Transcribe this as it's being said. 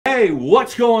Hey,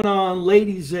 what's going on,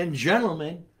 ladies and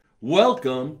gentlemen?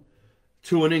 Welcome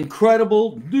to an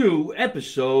incredible new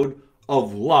episode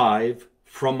of Live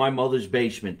from My Mother's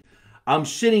Basement. I'm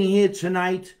sitting here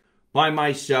tonight by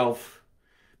myself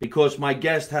because my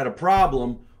guest had a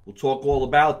problem. We'll talk all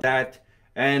about that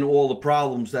and all the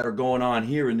problems that are going on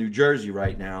here in New Jersey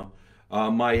right now.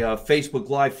 My Facebook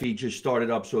Live feed just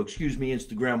started up, so excuse me,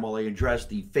 Instagram, while I address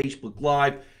the Facebook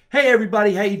Live. Hey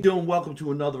everybody, how you doing? Welcome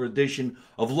to another edition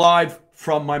of Live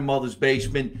from My Mother's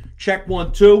Basement. Check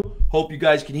 1, 2. Hope you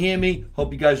guys can hear me.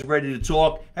 Hope you guys are ready to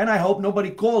talk. And I hope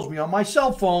nobody calls me on my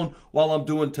cell phone while I'm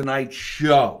doing tonight's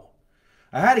show.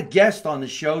 I had a guest on the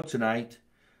show tonight.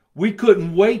 We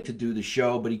couldn't wait to do the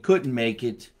show, but he couldn't make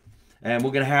it. And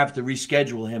we're going to have to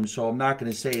reschedule him, so I'm not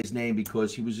going to say his name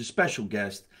because he was a special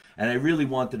guest. And I really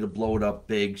wanted to blow it up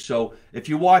big. So if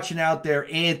you're watching out there,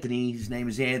 Anthony, his name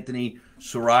is Anthony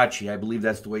Sirachi. I believe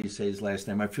that's the way you say his last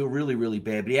name. I feel really, really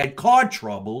bad. But he had car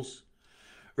troubles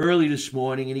early this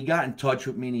morning, and he got in touch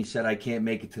with me, and he said, I can't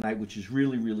make it tonight, which is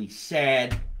really, really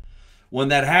sad when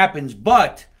that happens.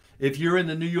 But if you're in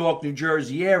the New York, New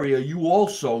Jersey area, you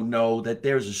also know that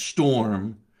there's a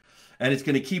storm, and it's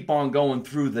going to keep on going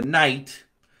through the night.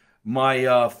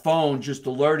 My phone just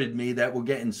alerted me that we're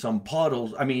getting some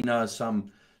puddles.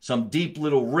 Some deep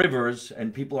little rivers,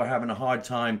 and people are having a hard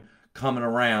time coming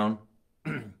around.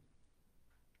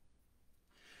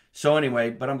 So anyway,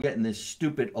 but I'm getting this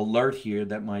stupid alert here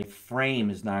that my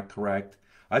frame is not correct.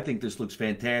 I think this looks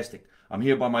fantastic. I'm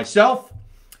here by myself.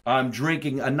 I'm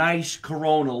drinking a nice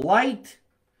Corona Light.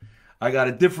 I got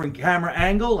a different camera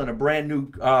angle and a brand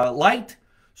new light.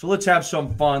 So let's have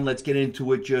some fun. Let's get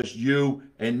into it, just you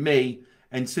and me.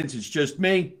 And since it's just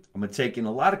me, I'm going to take in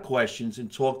a lot of questions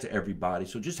and talk to everybody.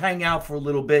 So just hang out for a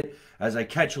little bit as I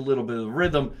catch a little bit of the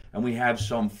rhythm and we have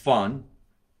some fun.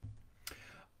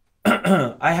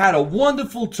 I had a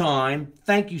wonderful time.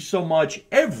 Thank you so much,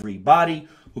 everybody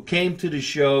who came to the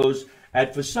shows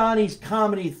at Fasani's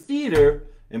Comedy Theater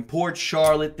in Port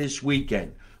Charlotte this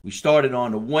weekend. We started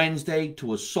on a Wednesday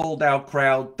to a sold-out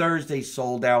crowd. Thursday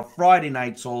sold out. Friday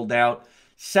night sold out.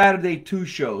 Saturday, 2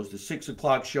 shows. The 6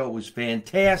 o'clock show was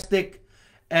fantastic.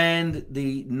 And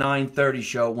the 9:30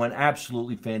 show went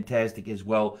absolutely fantastic as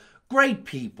well. Great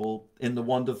people in the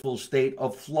wonderful state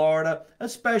of Florida,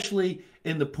 especially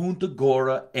in the Punta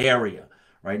Gorda area.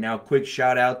 Right now, quick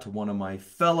shout out to one of my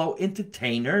fellow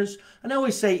entertainers. And I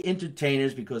always say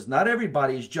entertainers because not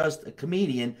everybody is just a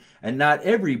comedian and not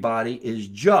everybody is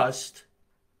just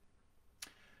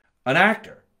an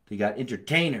actor. They got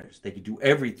entertainers. They can do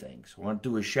everything. So I want to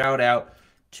do a shout out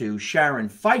to Sharon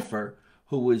Pfeiffer,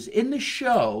 who was in the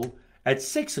show at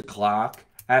 6 o'clock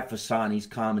at Fasani's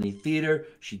Comedy Theater.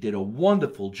 She did a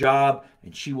wonderful job,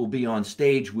 and she will be on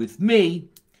stage with me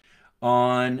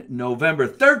on November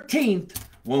 13th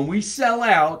when we sell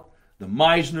out the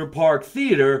Meisner Park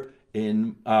Theater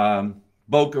in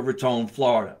Boca Raton,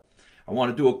 Florida. I want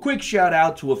to do a quick shout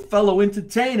out to a fellow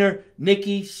entertainer,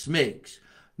 Nikki Smiggs.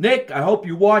 Nick, I hope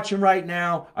you're watching right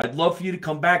now. I'd love for you to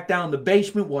come back down the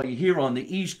basement while you're here on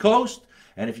the East Coast.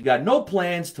 And if you got no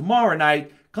plans, tomorrow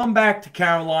night, come back to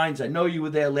Caroline's. I know you were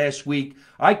there last week.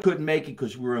 I couldn't make it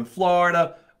because we were in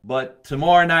Florida. But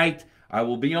tomorrow night, I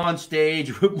will be on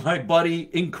stage with my buddy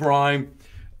in crime,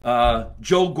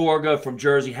 Joe Gorga from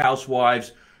Jersey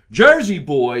Housewives. Jersey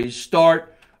Boys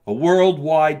start a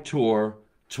worldwide tour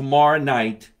tomorrow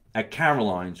night at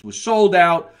Caroline's. We're sold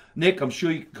out. Nick, I'm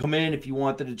sure you can come in if you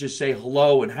wanted to just say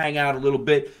hello and hang out a little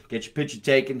bit, get your picture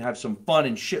taken, have some fun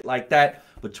and shit like that.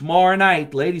 But tomorrow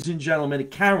night, ladies and gentlemen,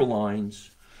 at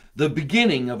Caroline's, the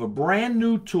beginning of a brand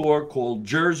new tour called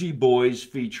Jersey Boys,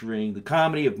 featuring the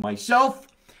comedy of myself,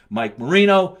 Mike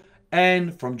Marino,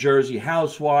 and from Jersey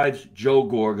Housewives, Joe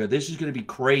Gorga. This is going to be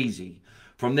crazy.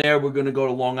 From there, we're going to go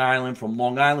to Long Island. From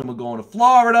Long Island, we're going to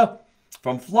Florida.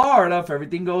 From Florida, if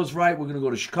everything goes right, we're going to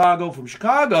go to Chicago. From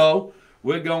Chicago,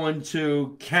 we're going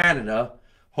to Canada.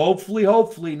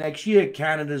 Hopefully next year,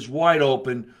 Canada's wide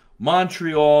open.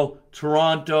 Montreal,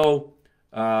 Toronto,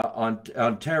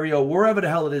 Ontario, wherever the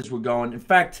hell it is we're going. In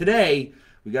fact, today,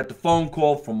 we got the phone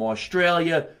call from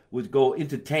Australia. We'll go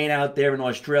entertain out there in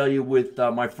Australia with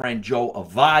my friend Joe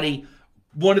Avati,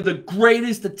 one of the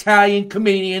greatest Italian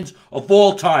comedians of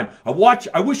all time. I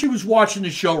wish he was watching the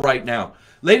show right now.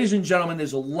 Ladies and gentlemen,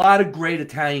 there's a lot of great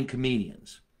Italian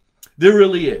comedians. There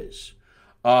really is.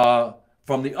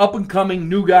 From the up-and-coming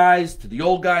new guys to the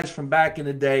old guys from back in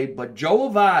the day. But Joe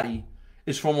Avati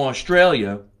is from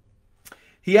Australia.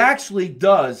 He actually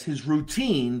does his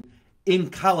routine in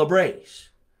Calabrese.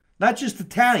 Not just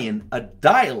Italian, a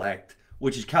dialect,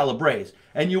 which is Calabrese.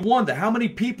 And you wonder how many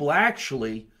people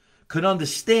actually could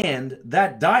understand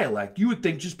that dialect. You would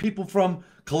think just people from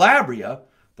Calabria,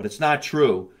 but it's not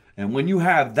true. And when you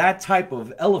have that type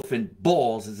of elephant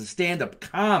balls as a stand-up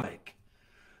comic,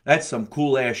 that's some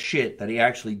cool-ass shit that he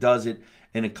actually does it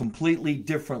in a completely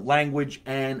different language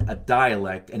and a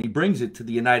dialect. And he brings it to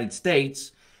the United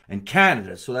States and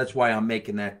Canada. So that's why I'm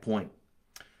making that point.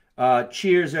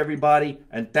 Cheers, everybody.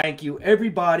 And thank you,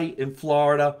 everybody in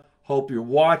Florida. Hope you're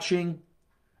watching.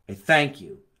 And thank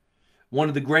you. One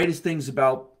of the greatest things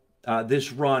about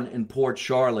this run in Port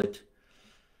Charlotte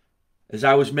is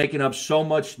I was making up so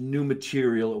much new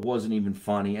material, it wasn't even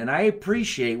funny. And I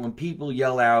appreciate when people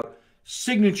yell out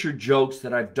signature jokes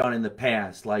that I've done in the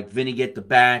past, like Vinny get the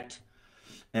bat,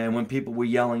 and when people were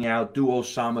yelling out, do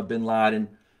Osama bin Laden.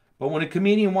 But when a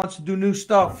comedian wants to do new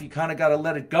stuff, you kind of got to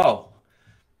let it go.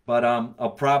 But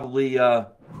I'll probably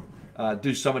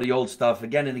do some of the old stuff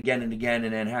again and again and again,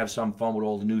 and then have some fun with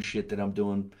all the new shit that I'm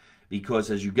doing.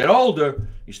 Because as you get older,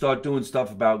 you start doing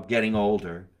stuff about getting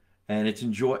older. And it's a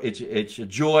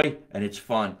joy and it's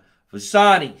fun.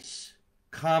 Fasani's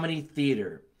Comedy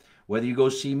Theater. Whether you go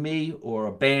see me or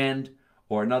a band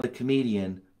or another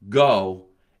comedian, go.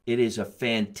 It is a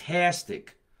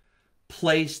fantastic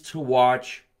place to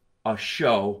watch a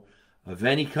show of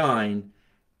any kind.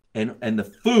 And the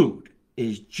food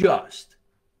is just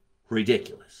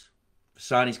ridiculous.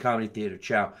 Fasani's Comedy Theater.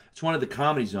 Ciao. It's one of the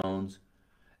Comedy Zones.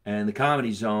 And the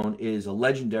Comedy Zone is a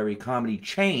legendary comedy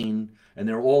chain, and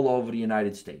they're all over the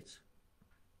United States.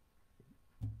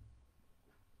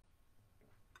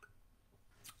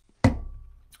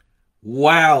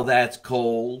 Wow, that's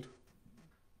cold.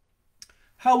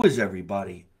 How is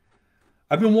everybody?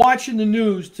 I've been watching the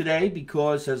news today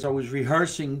because as I was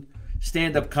rehearsing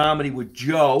stand-up comedy with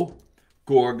Joe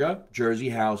Gorga, Jersey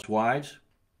Housewives,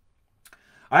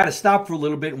 I had to stop for a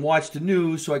little bit and watch the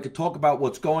news so I could talk about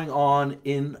what's going on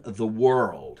in the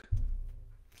world.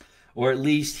 Or at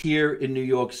least here in New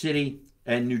York City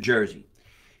and New Jersey.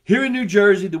 Here in New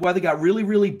Jersey, the weather got really,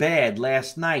 really bad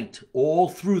last night, all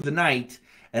through the night,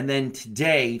 and then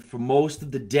today for most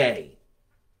of the day.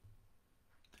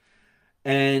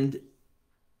 And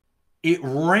it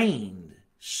rained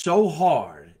so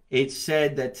hard, it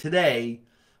said that today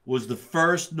was the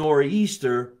first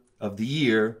nor'easter of the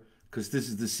year, because this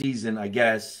is the season, I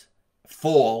guess,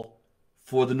 fall,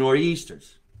 for the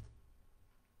nor'easters.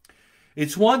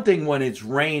 It's one thing when it's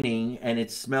raining and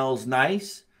it smells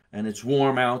nice and it's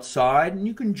warm outside and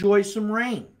you can enjoy some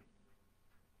rain.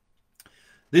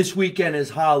 This weekend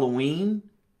is Halloween.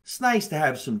 It's nice to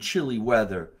have some chilly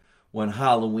weather when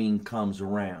Halloween comes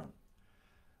around.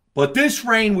 But this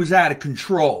rain was out of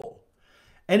control.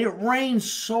 And it rains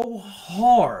so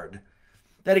hard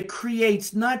that it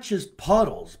creates not just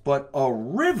puddles, but a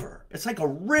river. It's like a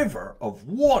river of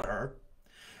water.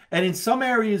 And in some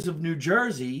areas of New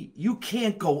Jersey, you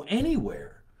can't go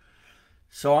anywhere.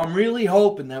 So I'm really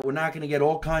hoping that we're not going to get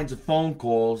all kinds of phone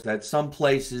calls that some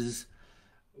places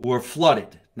were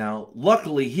flooded. Now,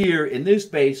 luckily here in this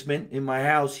basement, in my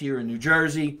house here in New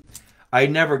Jersey, I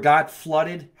never got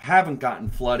flooded, haven't gotten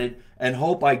flooded, and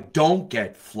hope I don't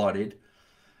get flooded.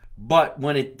 But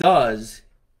when it does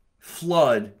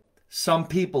flood some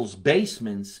people's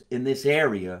basements in this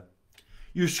area,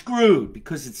 you're screwed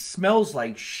because it smells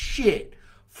like shit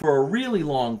for a really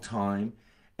long time,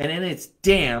 and then it's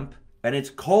damp and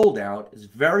it's cold out. It's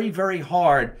very, very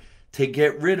hard to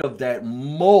get rid of that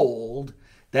mold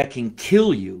that can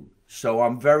kill you. So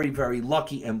I'm very, very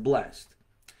lucky and blessed.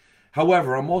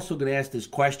 However, I'm also going to ask this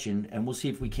question, and we'll see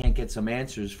if we can't get some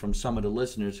answers from some of the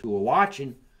listeners who are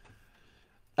watching.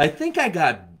 I think I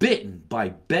got bitten by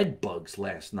bed bugs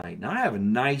last night. Now, I have a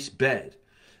nice bed,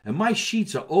 and my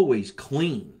sheets are always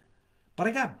clean. But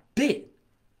I got bit,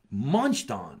 munched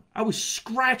on. I was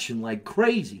scratching like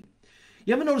crazy.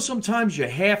 You ever notice sometimes you're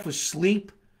half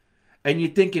asleep, and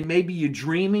you're thinking maybe you're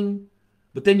dreaming,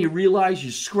 but then you realize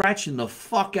you're scratching the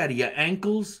fuck out of your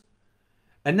ankles?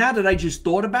 And now that I just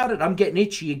thought about it, I'm getting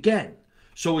itchy again.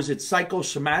 So is it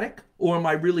psychosomatic, or am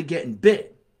I really getting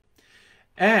bit?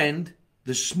 And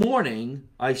this morning,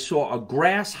 I saw a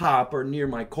grasshopper near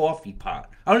my coffee pot.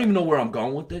 I don't even know where I'm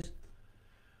going with this.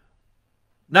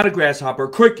 Not a grasshopper, a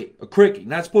cricket. A cricket.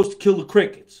 Not supposed to kill the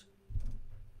crickets.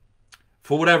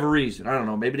 For whatever reason. I don't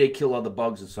know. Maybe they kill other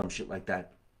bugs or some shit like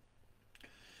that.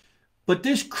 But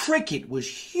this cricket was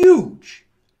huge.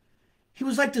 He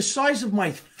was like the size of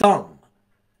my thumb.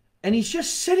 And he's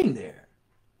just sitting there.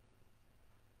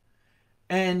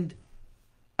 And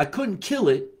I couldn't kill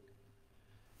it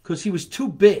because he was too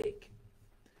big.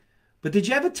 But did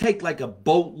you ever take like a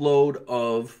boatload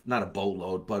of, not a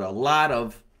boatload, but a lot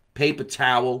of paper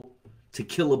towel to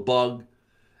kill a bug?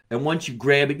 And once you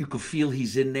grab it, you can feel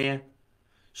he's in there.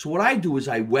 So what I do is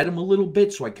I wet them a little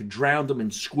bit so I could drown them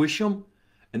and squish them,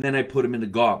 and then I put them in the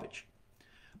garbage.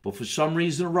 But for some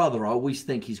reason or other, I always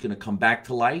think he's going to come back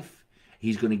to life.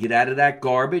 He's going to get out of that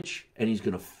garbage, and he's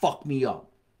going to fuck me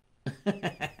up.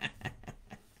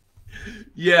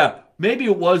 Yeah, maybe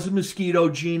it was a mosquito,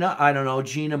 Gina. I don't know.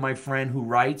 Gina, my friend who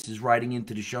writes, is writing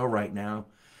into the show right now.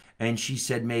 And she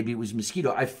said maybe it was a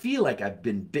mosquito. I feel like I've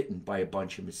been bitten by a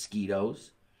bunch of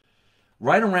mosquitoes.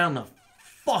 Right around the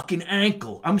fucking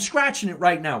ankle. I'm scratching it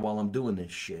right now while I'm doing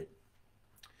this shit.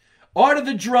 Art of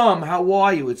the Drum, how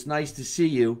are you? It's nice to see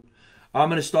you. I'm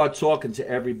going to start talking to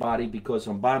everybody because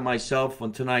I'm by myself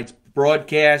on tonight's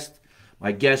broadcast.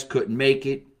 My guest couldn't make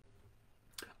it.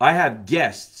 I have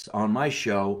guests on my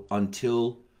show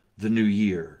until the new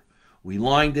year. We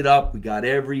lined it up. We got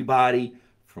everybody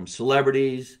from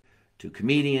celebrities to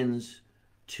comedians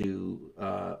to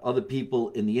other people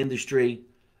in the industry.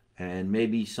 And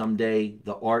maybe someday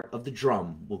the Art of the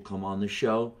Drum will come on the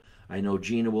show. I know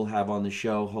Gina will have on the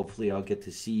show. Hopefully I'll get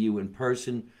to see you in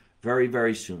person very,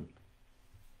 very soon.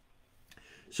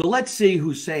 So let's see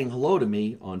who's saying hello to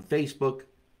me on Facebook.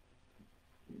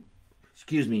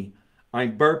 Excuse me.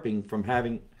 I'm burping from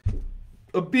having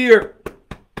a beer.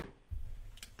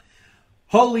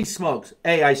 Holy smokes.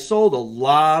 Hey, I sold a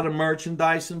lot of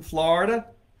merchandise in Florida.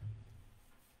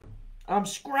 I'm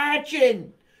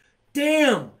scratching.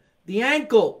 Damn, the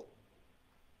ankle.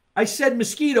 I said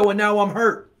mosquito and now I'm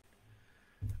hurt.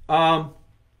 I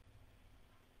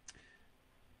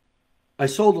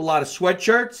sold a lot of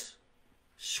sweatshirts,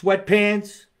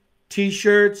 sweatpants,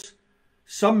 t-shirts,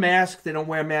 some masks. They don't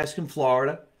wear masks in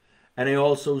Florida. And I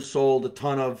also sold a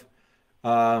ton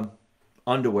of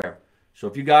underwear. So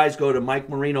if you guys go to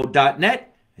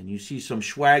MikeMarino.net and you see some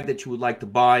swag that you would like to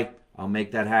buy, I'll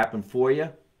make that happen for you.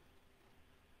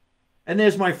 And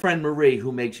there's my friend Marie,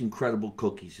 who makes incredible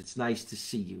cookies. It's nice to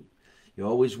see you. You're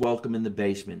always welcome in the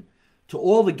basement. To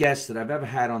all the guests that I've ever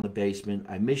had on the basement,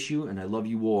 I miss you and I love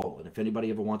you all. And if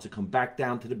anybody ever wants to come back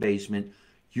down to the basement,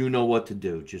 you know what to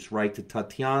do. Just write to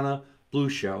Tatiana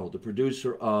Blueshell, the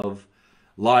producer of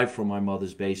Live from My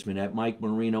Mother's Basement, at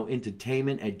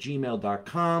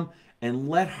MikeMarinoEntertainment@gmail.com, and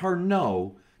let her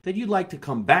know that you'd like to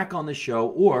come back on the show,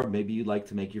 or maybe you'd like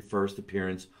to make your first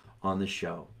appearance on the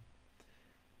show.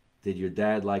 Did your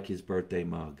dad like his birthday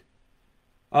mug?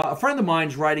 A friend of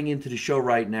mine's writing into the show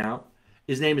right now.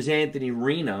 His name is Anthony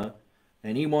Rena,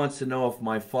 and he wants to know if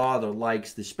my father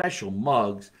likes the special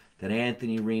mugs that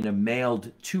Anthony Rena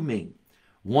mailed to me.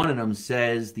 One of them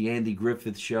says the Andy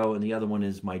Griffith Show, and the other one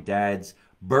is my dad's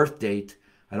birth date.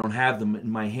 I don't have them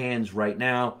in my hands right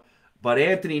now. But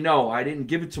Anthony, no, I didn't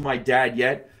give it to my dad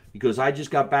yet because I just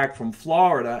got back from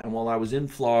Florida, and while I was in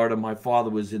Florida, my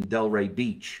father was in Delray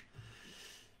Beach.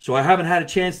 So I haven't had a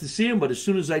chance to see him, but as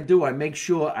soon as I do, I make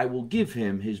sure I will give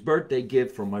him his birthday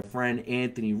gift from my friend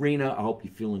Anthony Rena. I hope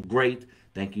you're feeling great.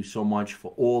 Thank you so much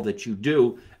for all that you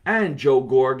do. And Joe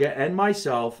Gorga and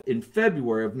myself in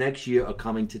February of next year are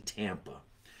coming to Tampa.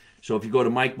 So if you go to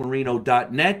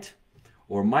MikeMarino.net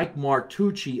or Mike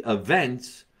Martucci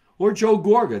Events or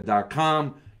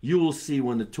JoeGorga.com, you will see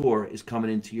when the tour is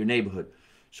coming into your neighborhood.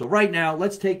 So right now,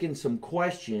 let's take in some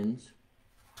questions.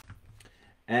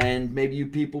 And maybe you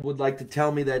people would like to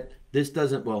tell me that this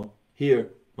doesn't, well,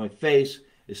 here, my face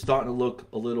is starting to look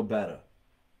a little better.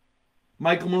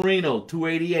 Michael Marino,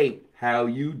 288, how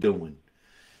you doing?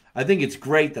 I think it's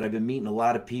great that I've been meeting a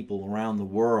lot of people around the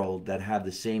world that have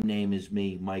the same name as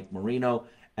me, Mike Marino,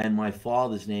 and my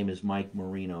father's name is Mike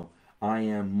Marino. I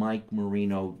am Mike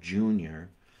Marino Jr.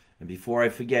 And before I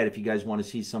forget, if you guys want to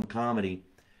see some comedy,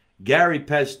 Gary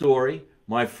Pastore,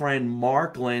 my friend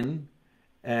Mark Lynn,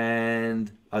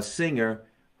 and a singer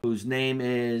whose name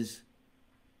is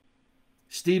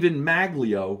Stephen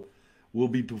Maglio will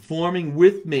be performing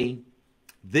with me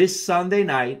this Sunday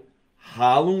night,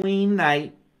 Halloween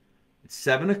night, at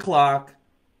 7 o'clock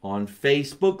on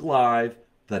Facebook Live,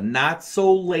 The Not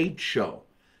So Late Show.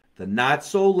 The Not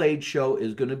So Late Show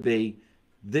is going to be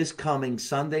this coming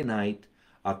Sunday night,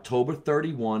 October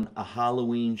 31, a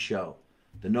Halloween show.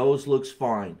 The nose looks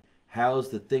fine. How's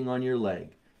the thing on your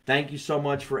leg? Thank you so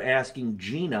much for asking,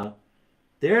 Gina.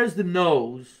 There's the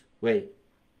nose. Wait.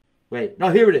 No,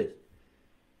 here it is.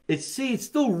 It's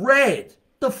still red.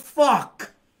 The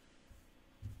fuck?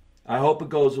 I hope it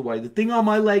goes away. The thing on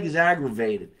my leg is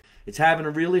aggravated. It's having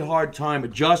a really hard time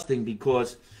adjusting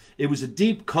because it was a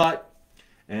deep cut.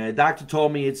 And the doctor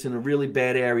told me it's in a really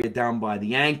bad area down by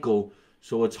the ankle.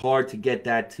 So it's hard to get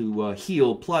that to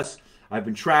heal. Plus, I've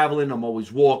been traveling. I'm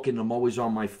always walking. I'm always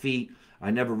on my feet. I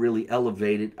never really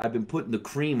elevated. I've been putting the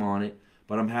cream on it,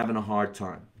 but I'm having a hard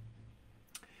time.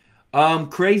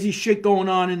 Crazy shit going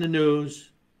on in the news.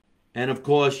 And of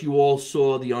course, you all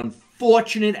saw the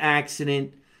unfortunate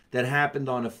accident that happened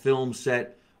on a film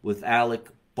set with Alec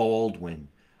Baldwin.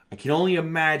 I can only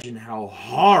imagine how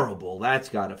horrible that's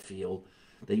got to feel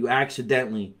that you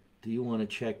accidentally. Do you want to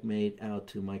checkmate out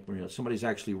to Mike Marino? Somebody's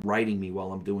actually writing me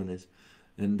while I'm doing this.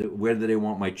 And where do they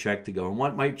want my check to go? I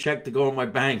want my check to go in my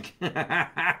bank.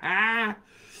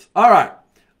 All right.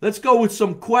 Let's go with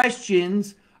some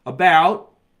questions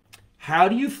about how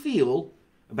do you feel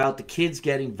about the kids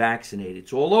getting vaccinated.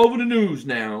 It's all over the news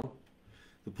now.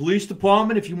 The police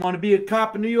department, if you want to be a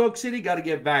cop in New York City, got to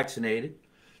get vaccinated.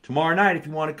 Tomorrow night, if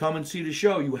you want to come and see the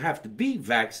show, you have to be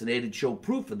vaccinated, show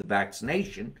proof of the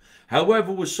vaccination.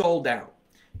 However, we're sold out.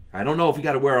 I don't know if you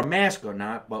got to wear a mask or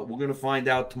not, but we're going to find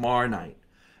out tomorrow night.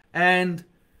 And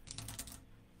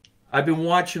I've been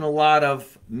watching a lot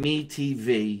of Me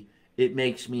TV. It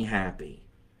makes me happy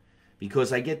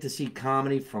because I get to see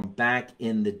comedy from back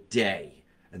in the day.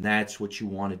 And that's what you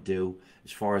want to do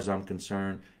as far as I'm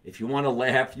concerned. If you want to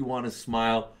laugh, you want to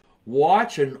smile,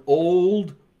 watch an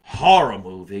old horror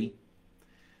movie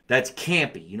that's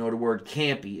campy. You know the word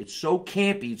campy. It's so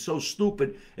campy, it's so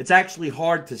stupid, it's actually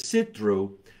hard to sit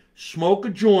through. Smoke a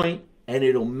joint and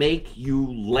it'll make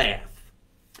you laugh.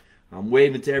 I'm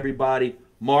waving to everybody.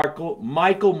 Michael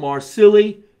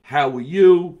Marsili, how are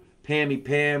you? Pammy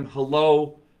Pam,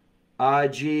 hello.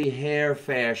 OG hair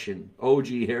fashion,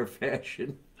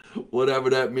 whatever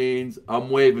that means. I'm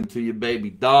waving to you,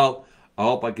 baby doll. I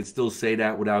hope I can still say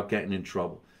that without getting in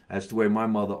trouble. That's the way my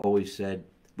mother always said,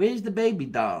 where's the baby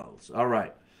dolls? All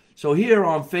right. So here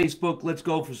on Facebook, let's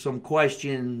go for some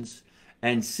questions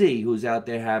and see who's out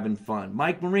there having fun.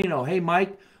 Mike Marino. Hey,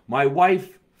 Mike. My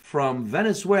wife from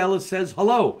Venezuela says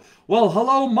hello. Well,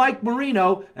 hello, Mike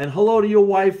Marino, and hello to your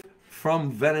wife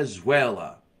from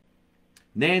Venezuela.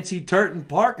 Nancy Turton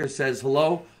Parker says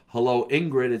hello. Hello,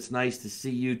 Ingrid. It's nice to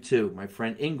see you, too. My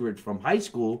friend Ingrid from high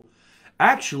school.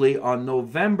 Actually, on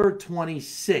November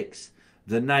 26th,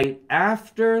 the night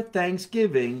after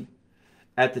Thanksgiving,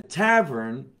 at the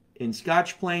tavern in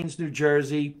Scotch Plains, New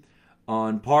Jersey,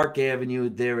 on Park Avenue,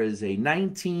 there is a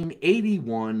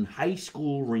 1981 high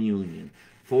school reunion.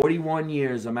 41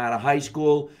 years I'm out of high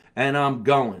school, and I'm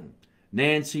going.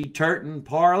 Nancy Turton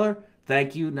Parlor,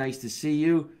 thank you. Nice to see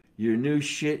you. Your new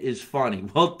shit is funny.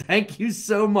 Well, thank you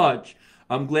so much.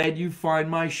 I'm glad you find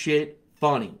my shit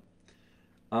funny.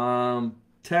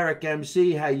 Tarek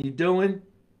MC, how you doing?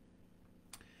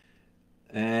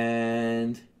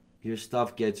 And your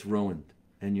stuff gets ruined.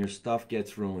 And your stuff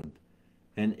gets ruined.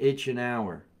 An itch an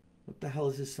hour. What the hell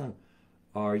is this song?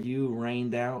 Are you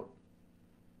rained out?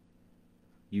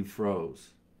 You froze.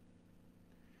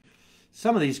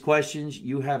 Some of these questions,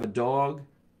 you have a dog.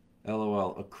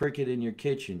 LOL. A cricket in your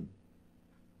kitchen.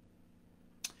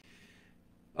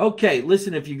 Okay,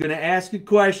 listen, if you're going to ask a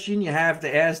question, you have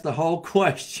to ask the whole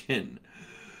question.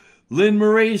 Lynn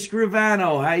Marie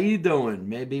Scrivano, how you doing?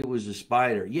 Maybe it was a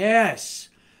spider. Yes,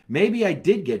 maybe I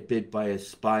did get bit by a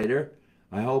spider.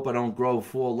 I hope I don't grow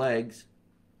 4 legs.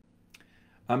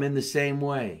 I'm in the same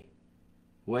way.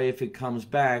 Way if it comes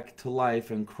back to life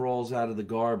and crawls out of the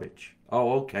garbage.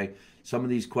 Oh, okay. Some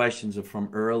of these questions are from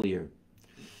earlier.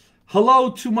 Hello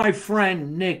to my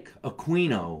friend Nick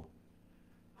Aquino,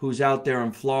 who's out there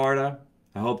in Florida.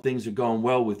 I hope things are going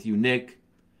well with you, Nick.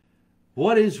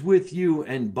 What is with you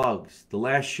and bugs? The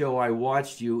last show I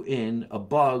watched you in, a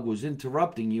bug was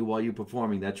interrupting you while you're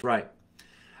performing. That's right.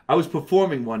 I was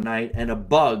performing one night and a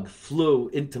bug flew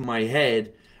into my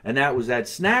head, and that was at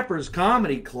Snappers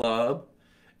Comedy Club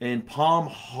in Palm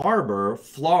Harbor,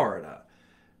 Florida.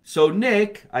 So,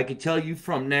 Nick, I can tell you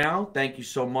from now, thank you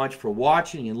so much for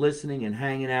watching and listening and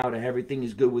hanging out. Everything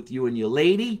is good with you and your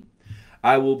lady.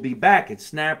 I will be back at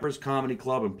Snappers Comedy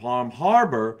Club in Palm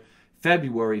Harbor,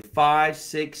 February 5,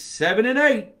 6, 7, and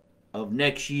 8 of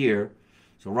next year.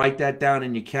 So write that down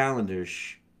in your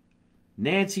calendars.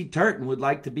 Nancy Turton would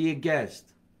like to be a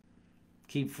guest.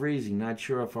 Keep freezing. Not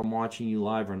sure if I'm watching you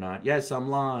live or not. Yes, I'm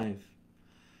live.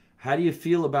 How do you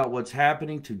feel about what's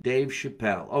happening to Dave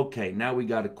Chappelle? Okay, now we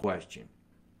got a question.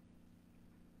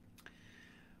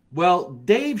 Well,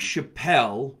 Dave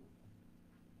Chappelle,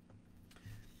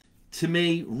 to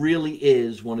me, really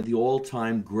is one of the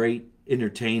all-time great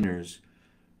entertainers,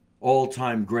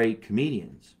 all-time great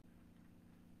comedians.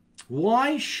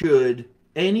 Why should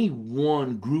any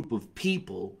one group of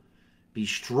people be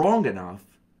strong enough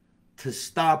to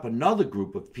stop another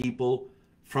group of people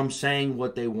from saying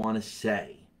what they want to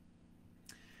say?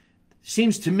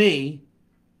 Seems to me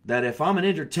that if I'm an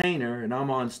entertainer and I'm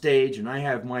on stage and I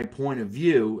have my point of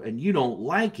view and you don't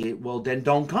like it, well, then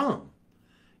don't come.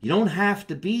 You don't have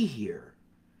to be here.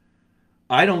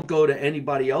 I don't go to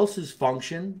anybody else's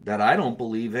function that I don't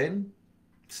believe in.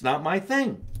 It's not my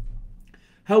thing.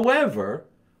 However,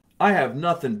 I have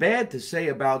nothing bad to say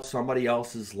about somebody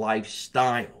else's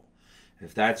lifestyle.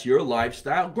 If that's your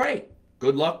lifestyle, great.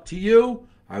 Good luck to you.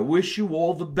 I wish you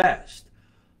all the best.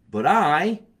 But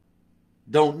I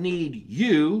don't need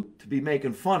you to be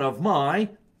making fun of my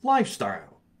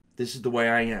lifestyle. This is the way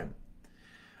I am.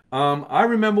 I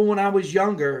remember when I was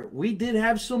younger, we did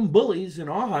have some bullies in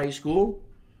our high school.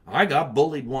 I got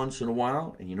bullied once in a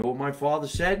while, and you know what my father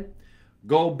said?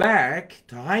 Go back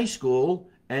to high school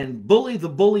and bully the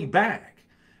bully back.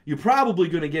 You're probably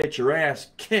going to get your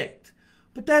ass kicked,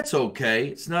 but that's okay.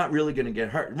 It's not really going to get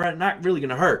hurt. Not really going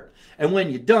to hurt. And when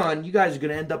you're done, you guys are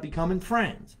going to end up becoming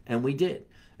friends, and we did.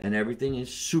 And everything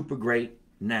is super great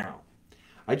now.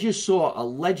 I just saw a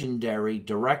legendary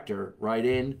director write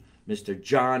in, Mr.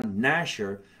 John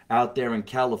Nasher, out there in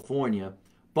California.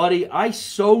 Buddy, I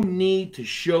so need to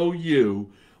show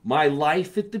you my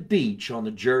life at the beach on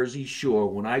the Jersey Shore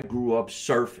when I grew up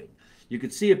surfing. You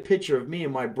could see a picture of me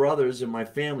and my brothers and my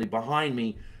family behind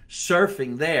me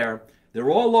surfing there. They're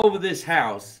all over this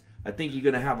house. I think you're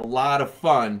going to have a lot of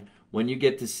fun when you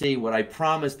get to see what I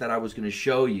promised that I was going to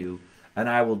show you, and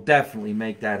I will definitely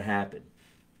make that happen.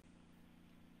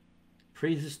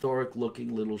 Prehistoric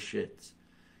looking little shits.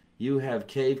 You have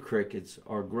cave crickets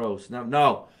are gross.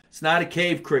 No, it's not a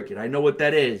cave cricket. I know what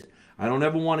that is. I don't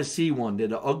ever want to see one. They're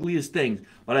the ugliest things.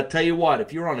 But I tell you what,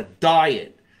 if you're on a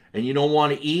diet and you don't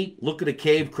want to eat, look at a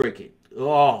cave cricket.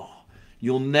 Oh,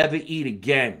 you'll never eat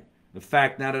again. In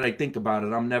fact, now that I think about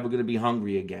it, I'm never going to be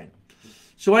hungry again.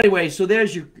 So anyway, so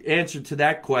there's your answer to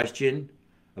that question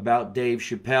about Dave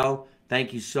Chappelle.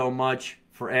 Thank you so much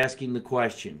for asking the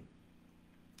question.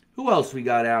 Who else we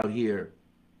got out here?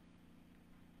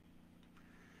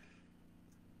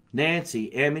 Nancy,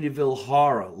 Amityville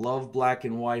Horror. Love black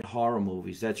and white horror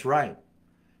movies. That's right.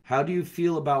 How do you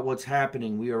feel about what's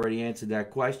happening? We already answered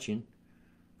that question.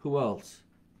 Who else?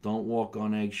 Don't walk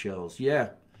on eggshells. Yeah.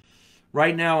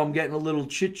 Right now I'm getting a little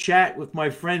chit-chat with my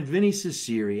friend Vinny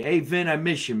Ciceri. Hey, Vin, I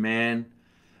miss you, man.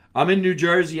 I'm in New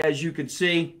Jersey, as you can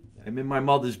see. I'm in my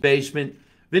mother's basement.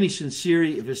 Vinny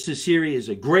Ciceri is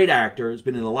a great actor. He's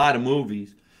been in a lot of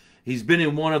movies. He's been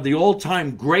in one of the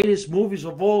all-time greatest movies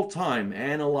of all time,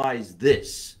 Analyze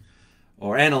This,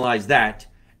 or Analyze That.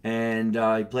 And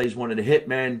he plays one of the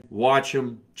hitmen. Watch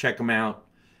him, check him out,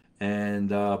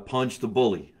 and Punch the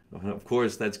Bully. Of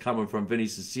course, that's coming from Vinny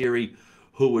Ciceri,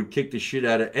 who would kick the shit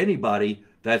out of anybody.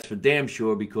 That's for damn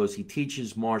sure, because he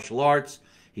teaches martial arts.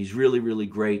 He's really, really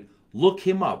great. Look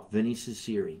him up, Vinny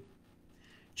Ciceri.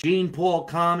 Gene Paul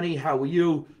Comedy, how are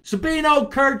you?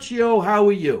 Sabino Curcio, how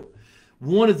are you?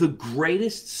 One of the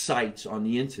greatest sites on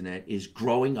the internet is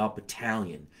Growing Up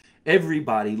Italian.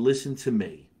 Everybody, listen to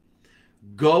me.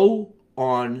 Go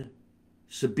on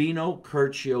Sabino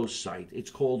Curcio's site.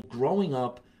 It's called Growing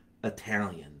Up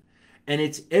Italian. And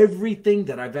it's everything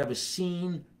that I've ever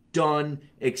seen, done,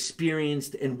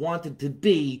 experienced, and wanted to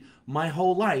be my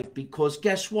whole life. Because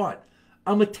guess what?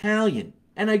 I'm Italian.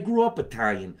 And I grew up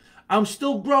Italian. I'm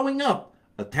still growing up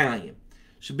Italian.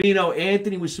 Sabino,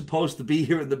 Anthony was supposed to be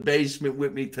here in the basement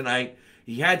with me tonight.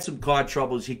 He had some car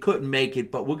troubles. He couldn't make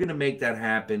it, but we're going to make that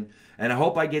happen. And I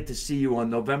hope I get to see you on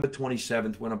November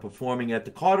 27th when I'm performing at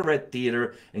the Carteret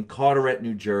Theater in Carteret,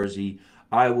 New Jersey.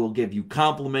 I will give you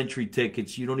complimentary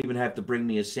tickets. You don't even have to bring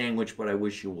me a sandwich, but I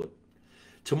wish you would.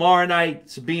 Tomorrow night,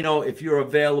 Sabino, if you're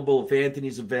available, if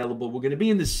Anthony's available, we're going to be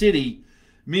in the city.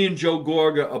 Me and Joe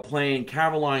Gorga are playing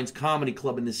Caroline's Comedy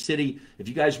Club in the city. If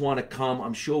you guys want to come,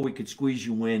 I'm sure we could squeeze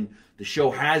you in. The show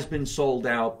has been sold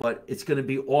out, but it's going to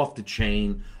be off the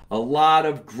chain. A lot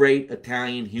of great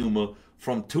Italian humor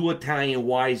from two Italian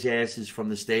wise asses from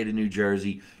the state of New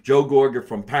Jersey. Joe Gorga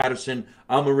from Patterson.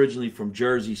 I'm originally from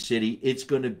Jersey City. It's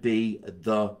going to be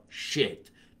the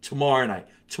shit. Tomorrow night.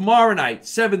 Tomorrow night,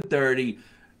 7:30,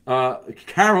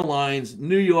 Caroline's,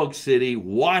 New York City.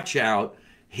 Watch out.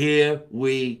 Here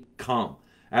we come.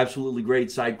 Absolutely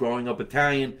great site, Growing Up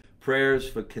Italian. Prayers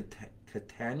for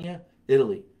Catania,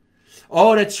 Italy.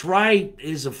 Oh, that's right.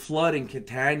 There's a flood in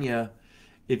Catania.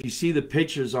 If you see the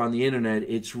pictures on the internet,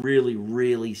 it's really,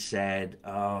 really sad.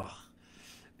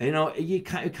 You know, it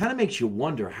kind of makes you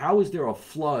wonder, how is there a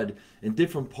flood in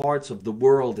different parts of the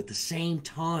world at the same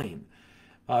time?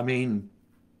 I mean,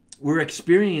 we're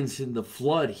experiencing the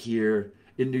flood here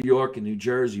in New York and New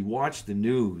Jersey. Watch the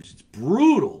news. It's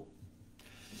brutal.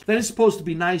 Then it's supposed to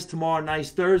be nice tomorrow,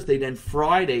 nice Thursday. Then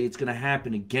Friday, it's going to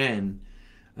happen again.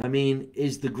 I mean,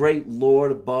 is the great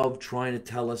Lord above trying to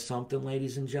tell us something,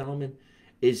 ladies and gentlemen?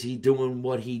 Is he doing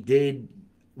what he did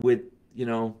with, you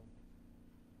know,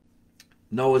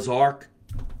 Noah's Ark?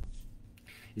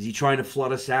 Is he trying to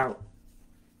flood us out?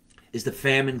 Is the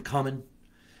famine coming?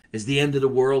 Is the end of the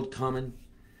world coming?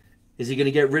 Is he going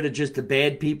to get rid of just the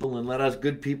bad people and let us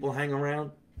good people hang around?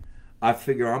 I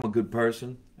figure I'm a good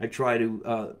person. I try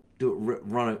to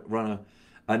run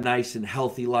a nice and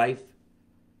healthy life.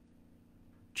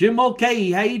 Jim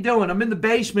Mulcahy, how you doing? I'm in the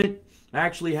basement,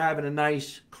 actually having a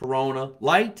nice Corona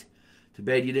Light. Too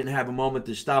bad you didn't have a moment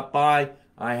to stop by.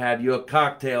 I have your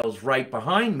cocktails right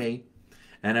behind me,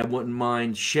 and I wouldn't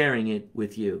mind sharing it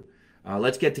with you.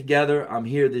 Let's get together. I'm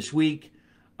here this week.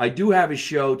 I do have a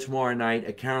show tomorrow night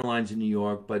at Caroline's in New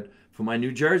York, but for my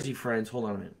New Jersey friends, hold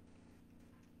on a minute.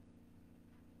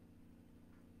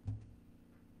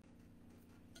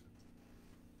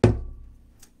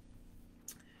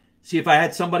 See, if I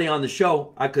had somebody on the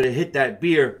show, I could have hit that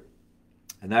beer,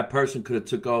 and that person could have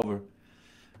took over.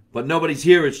 But nobody's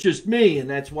here. It's just me, and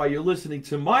that's why you're listening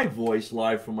to my voice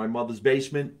live from my mother's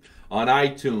basement on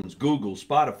iTunes, Google,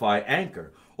 Spotify,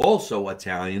 Anchor. Also,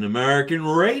 Italian American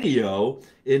Radio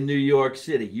in New York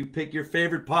City. You pick your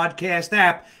favorite podcast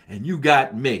app, and you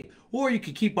got me. Or you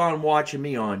can keep on watching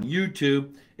me on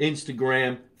YouTube,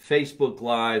 Instagram, Facebook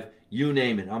Live, you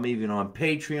name it. I'm even on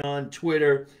Patreon,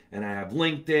 Twitter, and I have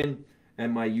LinkedIn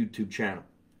and my YouTube channel.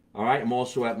 All right, I'm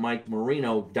also at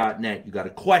MikeMarino.net. You got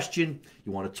a question,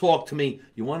 you want to talk to me,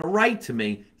 you want to write to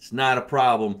me, it's not a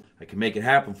problem. I can make it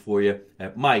happen for you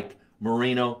at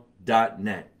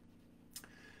MikeMarino.net.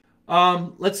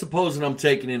 Let's suppose that I'm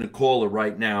taking in a caller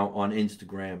right now on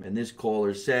Instagram, and this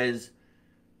caller says,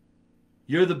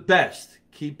 "You're the best.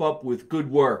 Keep up with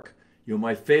good work. You're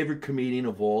my favorite comedian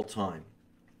of all time."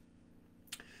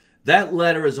 That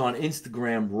letter is on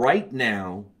Instagram right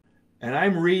now, and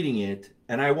I'm reading it,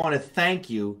 and I want to thank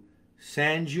you,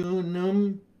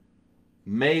 Sanjunum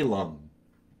Malum.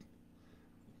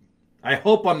 I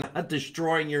hope I'm not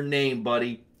destroying your name,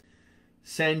 buddy.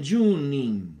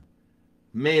 Sanjunim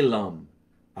Malum.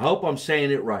 I hope I'm saying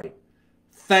it right.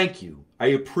 Thank you. I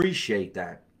appreciate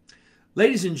that.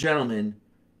 Ladies and gentlemen,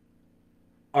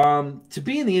 to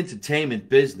be in the entertainment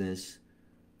business,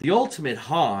 the ultimate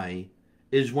high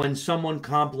is when someone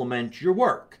compliments your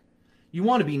work. You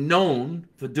want to be known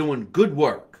for doing good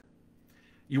work.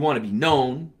 You want to be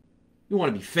known. You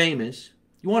want to be famous.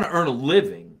 You want to earn a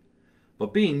living.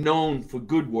 But being known for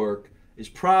good work is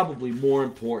probably more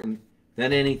important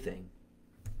than anything.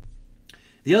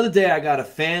 The other day I got a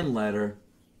fan letter,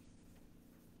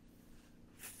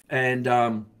 and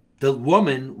the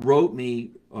woman wrote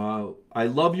me, "I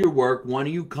love your work. When are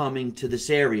you coming to this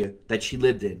area?" that she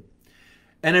lived in.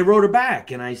 And I wrote her back,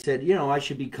 and I said, I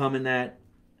should be coming that.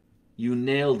 You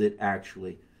nailed it,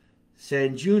 actually.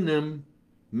 Sanjunim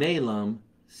Malam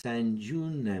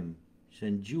Sanjunem.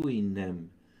 Sanjuinem.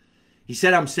 He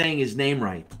said I'm saying his name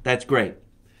right. That's great.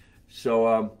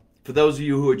 So for those of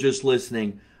you who are just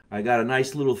listening, I got a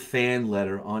nice little fan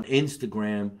letter on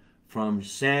Instagram from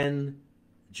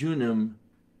Sanjunim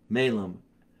Malam.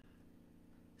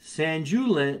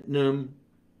 Sanjunim.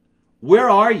 Where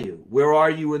are you? Where are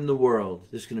you in the world?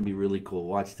 This is going to be really cool.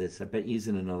 Watch this. I bet he's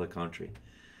in another country.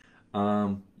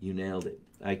 You nailed it.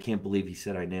 I can't believe he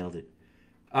said I nailed it.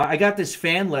 I got this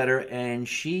fan letter, and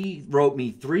she wrote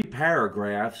me 3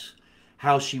 paragraphs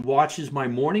how she watches my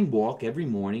morning walk every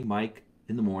morning, Mike,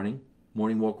 in the morning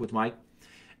walk with Mike.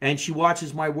 And she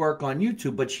watches my work on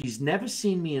YouTube, but she's never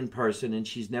seen me in person, and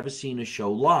she's never seen a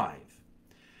show live.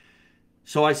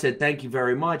 So I said, thank you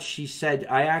very much. She said,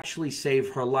 I actually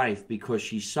saved her life because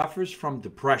she suffers from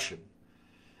depression,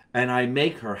 and I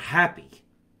make her happy.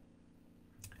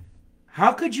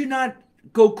 How could you not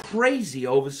go crazy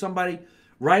over somebody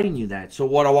writing you that? So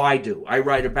what do? I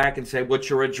write her back and say, what's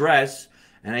your address?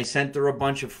 And I sent her a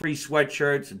bunch of free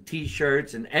sweatshirts and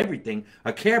T-shirts and everything,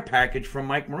 a care package from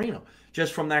Mike Marino,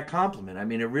 just from that compliment. I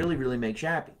mean, it really, really makes you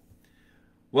happy.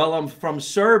 Well, I'm from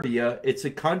Serbia. It's a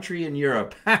country in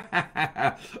Europe.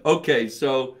 Okay,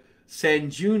 so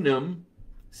Sanjunim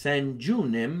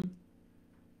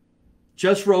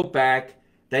just wrote back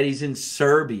that he's in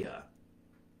Serbia.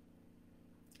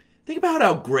 Think about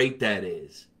how great that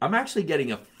is. I'm actually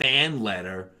getting a fan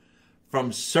letter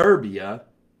from Serbia,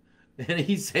 and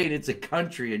he's saying it's a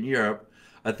country in Europe.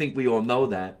 I think we all know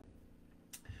that.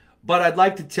 But I'd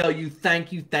like to tell you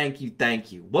thank you, thank you,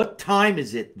 thank you. What time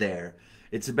is it there?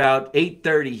 It's about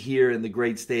 8:30 here in the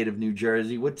great state of New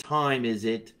Jersey. What time is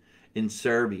it in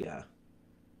Serbia?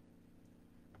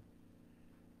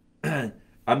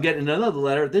 I'm getting another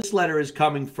letter. This letter is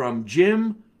coming from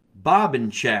Jim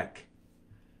Bobinchek.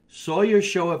 Saw your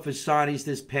show at Fasani's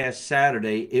this past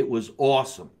Saturday. It was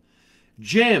awesome.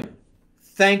 Jim,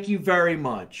 thank you very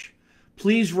much.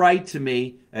 Please write to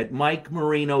me at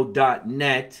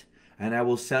MikeMarino.net, and I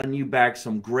will send you back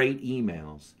some great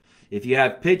emails. If you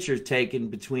have pictures taken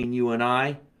between you and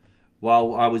I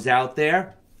while I was out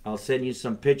there, I'll send you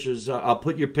some pictures. I'll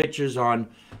put your pictures on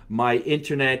my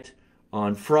internet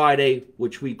on Friday,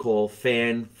 which we call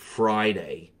Fan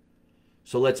Friday.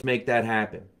 So let's make that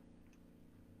happen.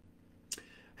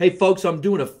 Hey, folks, I'm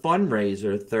doing a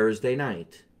fundraiser Thursday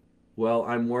night. Well,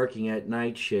 I'm working at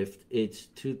night shift. It's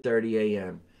 2:30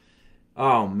 a.m.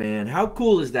 Oh, man, how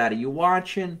cool is that? Are you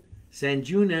watching?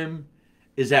 Sanjunim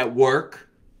is at work.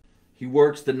 He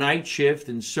works the night shift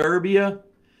in Serbia.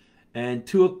 And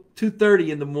 2:30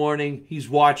 in the morning, he's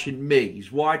watching me.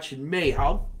 He's watching me.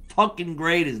 How fucking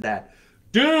great is that?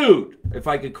 Dude, if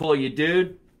I could call you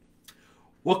dude,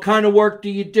 what kind of work do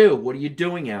you do? What are you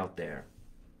doing out there?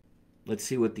 Let's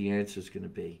see what the answer is going to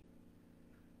be.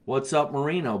 What's up,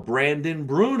 Marino? Brandon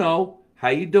Bruno. How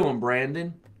you doing,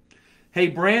 Brandon? Hey,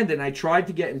 Brandon, I tried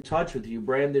to get in touch with you.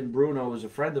 Brandon Bruno is a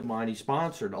friend of mine. He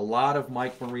sponsored a lot of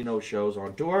Mike Marino shows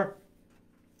on tour.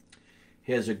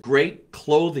 He has a great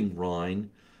clothing line,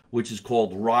 which is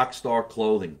called Rockstar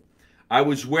Clothing. I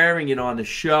was wearing it on the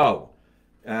show.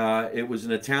 It was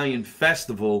an Italian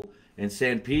festival in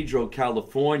San Pedro,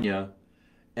 California,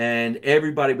 and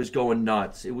everybody was going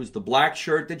nuts. It was the black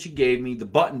shirt that you gave me, the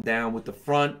button down with the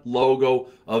front logo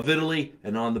of Italy,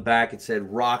 and on the back it said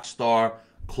Rockstar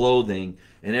Clothing,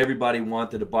 and everybody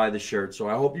wanted to buy the shirt. So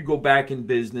I hope you go back in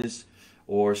business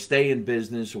or stay in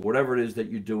business or whatever it is that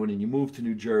you're doing, and you move to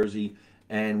New Jersey,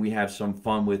 and we have some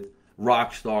fun with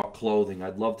Rockstar Clothing.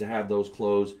 I'd love to have those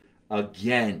clothes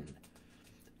again.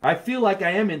 I feel like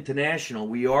I am international.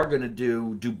 We are going to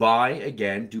do Dubai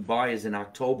again. Dubai is in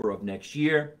October of next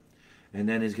year. And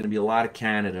then there's going to be a lot of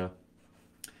Canada.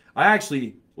 I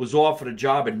actually was offered a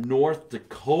job in North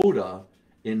Dakota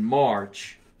in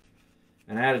March.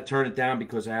 And I had to turn it down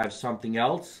because I have something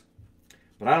else.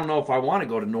 But I don't know if I want to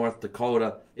go to North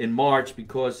Dakota in March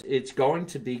because it's going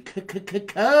to be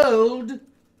cold.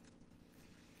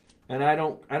 And I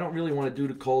don't really want to do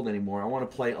the cold anymore. I want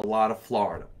to play a lot of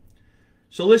Florida.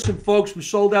 So listen, folks, we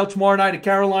sold out tomorrow night at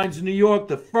Caroline's in New York.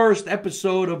 The first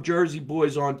episode of Jersey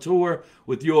Boys on Tour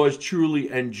with yours truly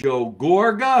and Joe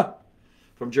Gorga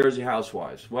from Jersey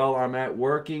Housewives. Well, I'm at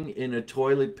working in a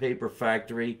toilet paper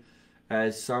factory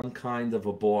as some kind of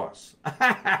a boss.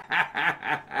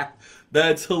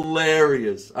 That's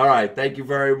hilarious. All right, thank you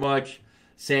very much,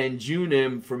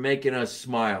 Sanjunim, for making us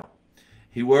smile.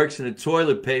 He works in a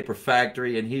toilet paper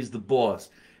factory, and he's the boss.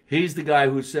 He's the guy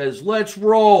who says, let's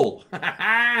roll.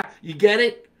 You get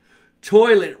it?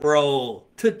 Toilet roll.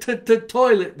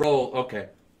 Toilet roll. Okay.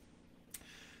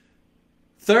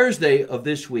 Thursday of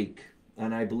this week,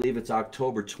 and I believe it's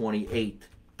October 28th.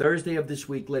 Thursday of this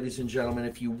week, ladies and gentlemen,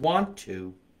 if you want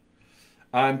to,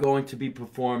 I'm going to be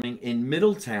performing in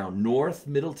Middletown, North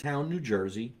Middletown, New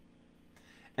Jersey.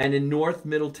 And in North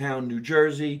Middletown, New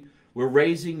Jersey, we're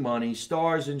raising money,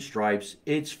 Stars and Stripes.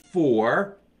 It's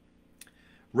for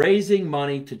raising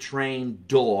money to train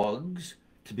dogs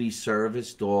to be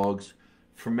service dogs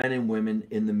for men and women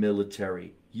in the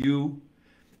military.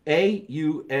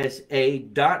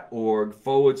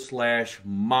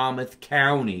 AUSA.org/Monmouth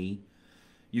County.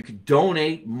 You can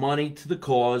donate money to the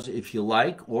cause if you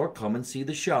like, or come and see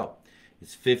the show.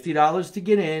 It's $50 to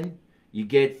get in. You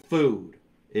get food.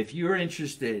 If you're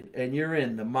interested and you're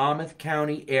in the Monmouth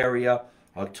County area,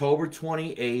 October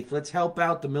 28th, let's help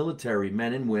out the military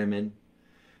men and women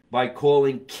by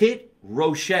calling Kit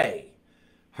Roche.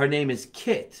 Her name is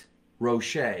Kit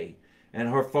Roche, and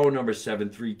her phone number is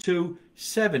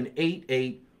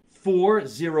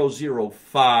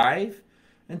 732-788-4005.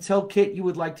 And tell Kit you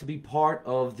would like to be part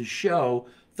of the show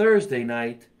Thursday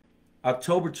night,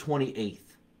 October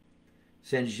 28th.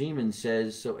 Sanjiman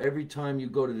says, so every time you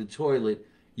go to the toilet,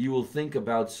 you will think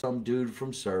about some dude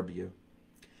from Serbia.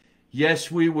 Yes,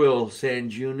 we will,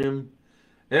 Sanjunim.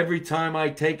 Every time I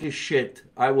take a shit,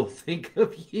 I will think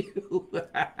of you.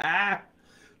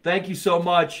 Thank you so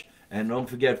much. And don't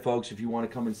forget, folks, if you want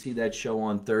to come and see that show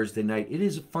on Thursday night, it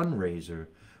is a fundraiser.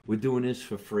 We're doing this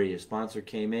for free. A sponsor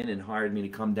came in and hired me to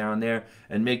come down there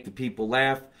and make the people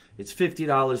laugh. It's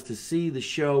 $50 to see the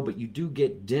show, but you do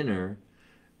get dinner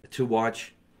to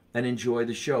watch and enjoy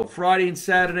the show. Friday and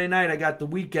Saturday night, I got the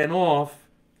weekend off.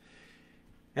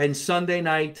 And Sunday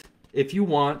night, if you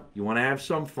want to have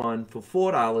some fun, for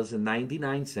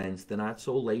 $4.99, the Not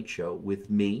So Late Show with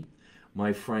me,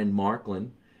 my friend Marklin,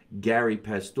 Gary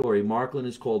Pastore. Marklin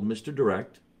is called Mr.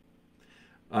 Direct.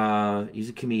 He's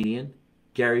a comedian.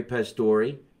 Gary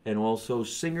Pastore, and also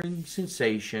singer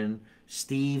sensation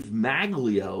Steve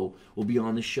Maglio will be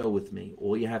on the show with me.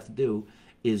 All you have to do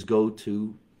is go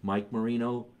to Mike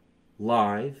Marino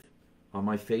Live on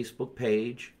my Facebook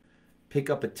page, pick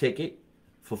up a ticket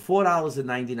for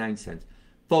 $4.99.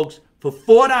 Folks, for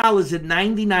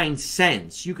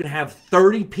 $4.99, you can have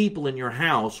 30 people in your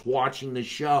house watching the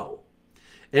show.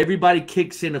 Everybody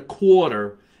kicks in a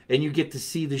quarter, and you get to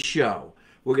see the show.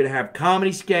 We're going to have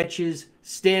comedy sketches,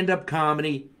 stand-up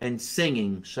comedy, and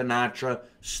singing Sinatra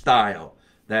style.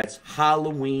 That's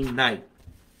Halloween night.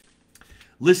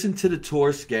 Listen to the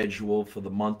tour schedule for the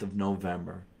month of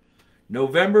November.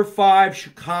 November 5,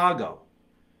 Chicago.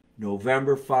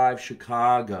 November 5,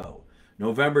 Chicago.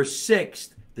 November 6th,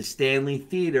 the Stanley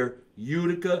Theater,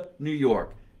 Utica, New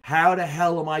York. How the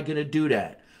hell am I going to do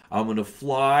that? I'm going to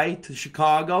fly to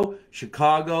Chicago,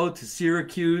 Chicago to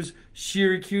Syracuse,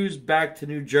 Syracuse back to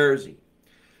New Jersey.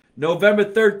 November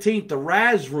 13th, the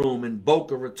Raz Room in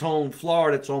Boca Raton,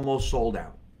 Florida. It's almost sold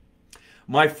out.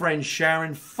 My friend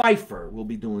Sharon Pfeiffer will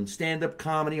be doing stand-up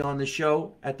comedy on the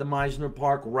show at the Meisner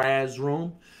Park Raz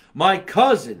Room. My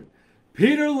cousin,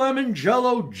 Peter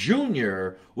Lemongello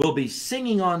Jr. will be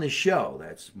singing on the show.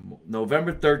 That's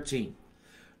November 13th.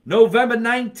 November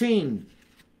 19th,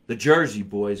 the Jersey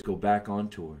Boys go back on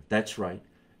tour. That's right.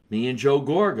 Me and Joe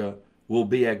Gorga will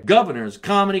be at Governor's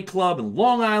Comedy Club in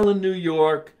Long Island, New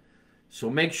York. So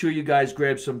make sure you guys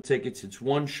grab some tickets. It's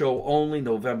one show only,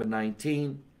 November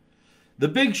 19th. The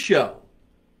big show,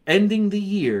 ending the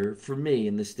year for me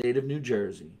in the state of New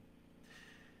Jersey.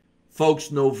 Folks,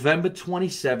 November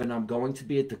 27th, I'm going to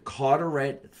be at the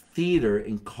Carteret Theater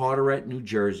in Carteret, New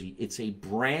Jersey. It's a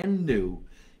brand new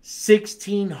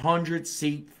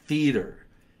 1,600-seat theater.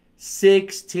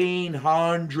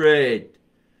 1,600.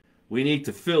 We need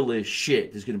to fill this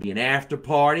shit. There's going to be an after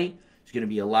party. There's going to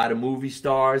be a lot of movie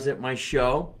stars at my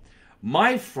show.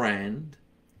 My friend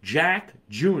Jack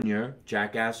Jr.,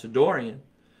 Jack Asadorian,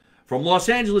 from Los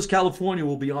Angeles, California,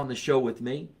 will be on the show with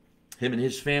me. Him and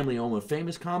his family own a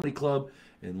famous comedy club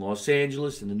in Los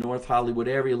Angeles in the North Hollywood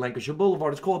area, Lancashire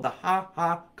Boulevard. It's called the Ha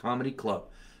Ha Comedy Club.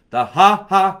 The Ha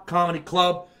Ha Comedy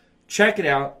Club. Check it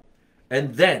out.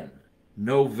 And then,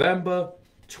 November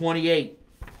 28th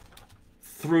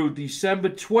through December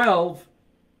 12th,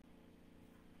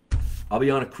 I'll be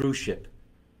on a cruise ship.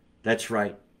 That's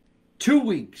right. 2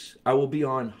 weeks, I will be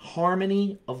on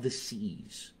Harmony of the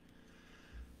Seas.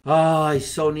 I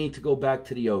so need to go back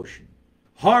to the ocean.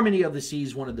 Harmony of the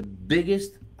Seas, one of the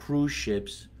biggest cruise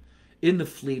ships in the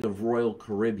fleet of Royal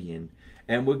Caribbean.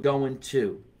 And we're going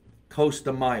to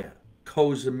Costa Maya,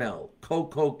 Cozumel,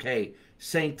 Coco Cay,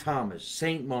 St. Thomas,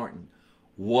 St. Martin.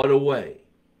 What a way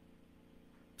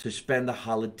to spend a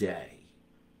holiday.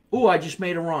 Ooh, I just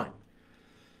made a rhyme.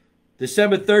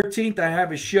 December 13th, I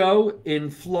have a show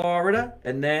in Florida.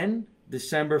 And then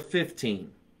December 15th,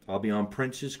 I'll be on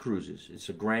Princess Cruises. It's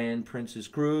a Grand Princess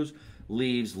Cruise.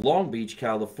 Leaves Long Beach,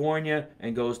 California,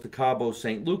 and goes to Cabo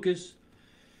St. Lucas.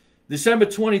 December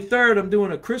 23rd, I'm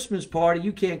doing a Christmas party.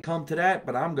 You can't come to that,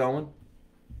 but I'm going.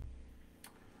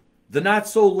 The Not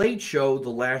So Late Show, the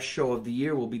last show of the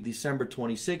year, will be December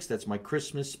 26th. That's my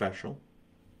Christmas special.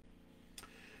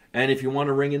 And if you want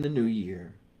to ring in the new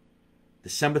year,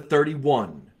 December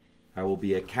 31, I will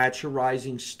be at Catch a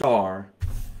Rising Star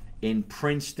in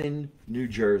Princeton, New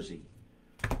Jersey.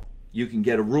 You can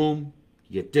get a room,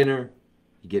 you get dinner,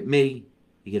 you get me,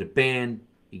 you get a band,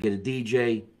 you get a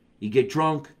DJ, you get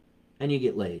drunk, and you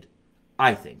get laid.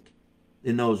 I think.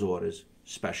 In those orders,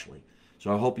 especially.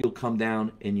 So I hope you'll come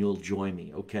down and you'll join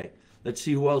me. Okay, let's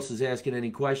see who else is asking any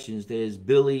questions. There's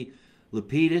Billy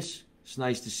Lapidus. It's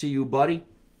nice to see you, buddy.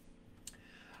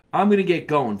 I'm going to get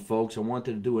going, folks. I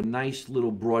wanted to do a nice little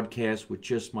broadcast with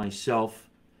just myself.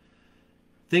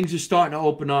 Things are starting to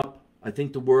open up. I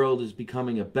think the world is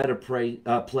becoming a better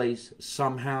place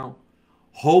somehow.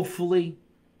 Hopefully,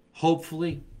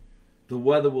 the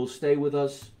weather will stay with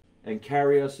us and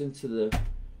carry us into the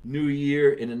new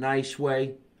year in a nice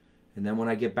way. And then when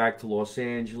I get back to Los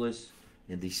Angeles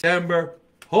in December,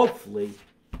 hopefully,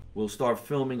 we'll start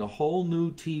filming a whole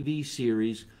new TV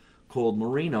series called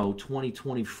Marino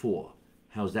 2024.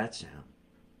 How's that sound?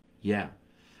 Yeah.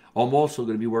 I'm also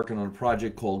going to be working on a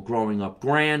project called Growing Up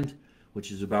Grand,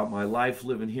 which is about my life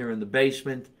living here in the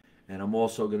basement. And I'm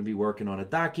also going to be working on a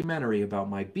documentary about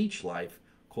my beach life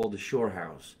called The Shore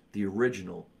House, the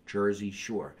original Jersey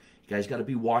Shore. You guys got to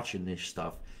be watching this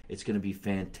stuff. It's going to be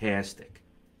fantastic.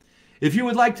 If you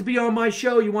would like to be on my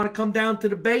show, you want to come down to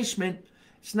the basement,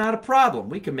 it's not a problem.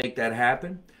 We can make that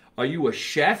happen. Are you a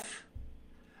chef?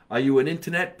 Are you an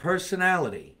internet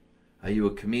personality? Are you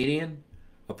a comedian,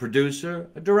 a producer,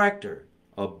 a director,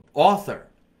 an author?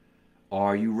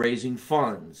 Are you raising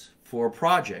funds for a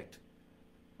project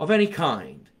of any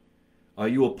kind? Are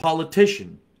you a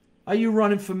politician? Are you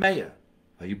running for mayor?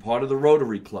 Are you part of the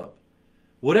Rotary Club?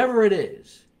 Whatever it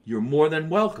is, you're more than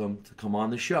welcome to come on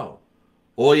the show.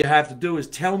 All you have to do is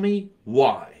tell me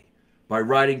why by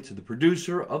writing to the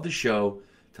producer of the show,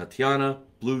 Tatiana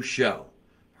Blue Show.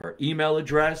 Her email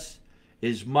address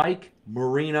is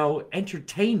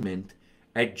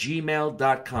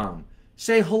MikeMarinoEntertainment@gmail.com.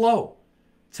 Say hello.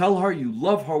 Tell her you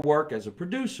love her work as a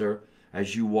producer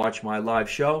as you watch my live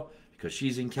show, because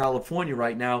she's in California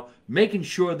right now making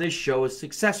sure this show is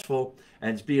successful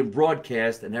and it's being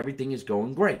broadcast and everything is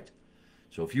going great.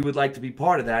 So if you would like to be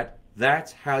part of that,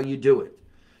 that's how you do it.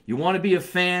 You want to be a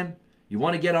fan? You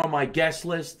want to get on my guest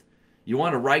list? You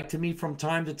want to write to me from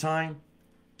time to time?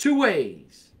 Two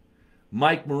ways.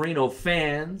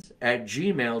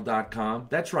 MikeMarinoFans@gmail.com.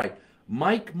 That's right,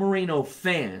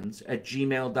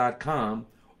 MikeMarinoFans@gmail.com.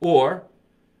 Or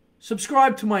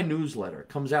subscribe to my newsletter. It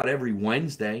comes out every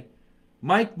Wednesday.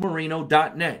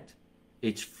 MikeMarino.net.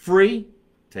 It's free,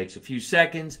 takes a few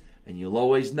seconds, and you'll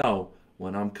always know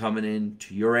when I'm coming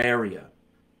into your area.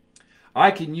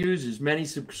 I can use as many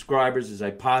subscribers as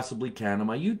I possibly can on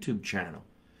my YouTube channel.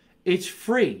 It's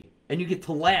free, and you get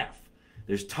to laugh.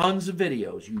 There's tons of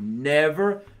videos. You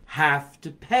never have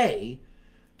to pay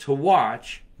to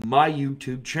watch my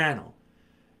YouTube channel.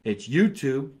 It's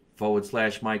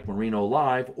YouTube/Mike Marino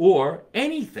Live, or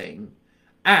anything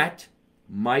at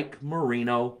Mike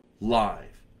Marino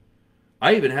Live.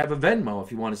 I even have a Venmo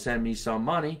if you want to send me some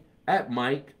money at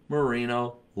Mike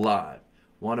Marino Live.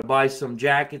 Want to buy some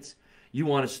jackets? You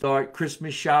want to start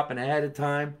Christmas shopping ahead of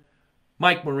time?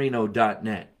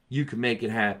 MikeMarino.net. You can make it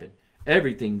happen.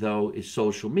 Everything, though, is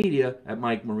social media at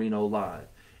Mike Marino Live.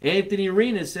 Anthony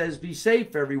Arena says, be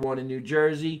safe, everyone in New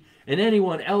Jersey and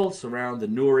anyone else around the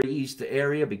Northeast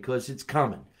area, because it's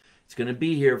coming. It's going to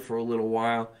be here for a little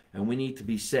while, and we need to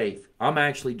be safe. I'm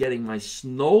actually getting my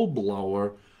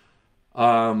snowblower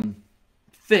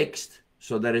fixed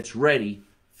so that it's ready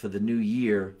for the new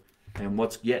year and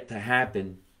what's yet to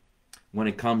happen when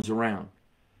it comes around.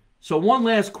 So one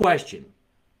last question.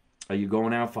 Are you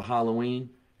going out for Halloween?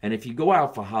 And if you go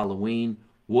out for Halloween,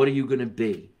 what are you going to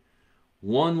be?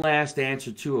 One last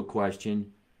answer to a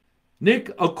question.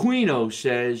 Nick Aquino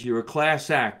says, you're a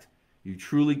class act. You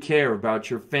truly care about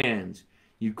your fans.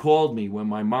 You called me when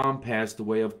my mom passed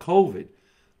away of COVID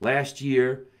last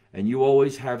year, and you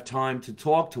always have time to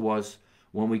talk to us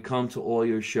when we come to all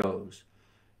your shows.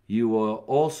 You were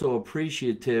also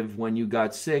appreciative when you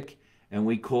got sick, and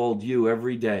we called you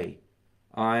every day.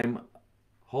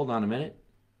 Hold on a minute.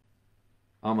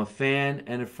 I'm a fan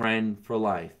and a friend for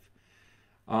life.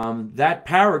 That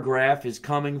paragraph is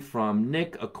coming from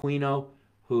Nick Aquino,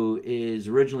 who is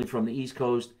originally from the East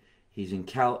Coast. He's in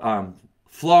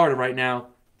Florida right now.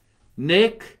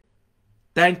 Nick,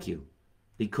 thank you,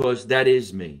 because that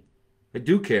is me. I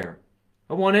do care.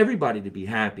 I want everybody to be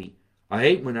happy. I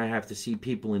hate when I have to see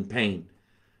people in pain.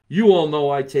 You all know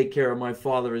I take care of my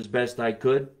father as best I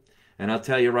could. And I'll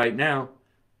tell you right now,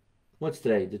 what's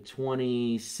today? The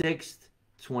 26th,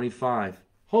 25.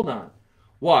 Hold on.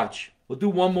 Watch. We'll do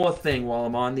one more thing while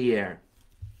I'm on the air.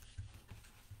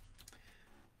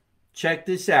 Check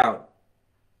this out.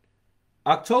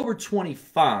 October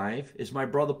 25 is my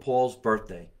brother Paul's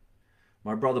birthday.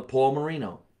 My brother Paul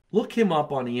Marino. Look him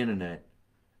up on the internet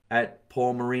at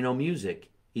Paul Marino Music.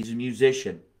 He's a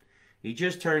musician. He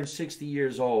just turned 60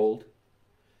 years old.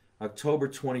 October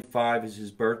 25 is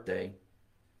his birthday.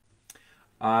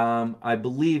 I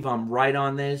believe I'm right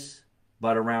on this,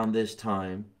 but around this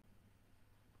time.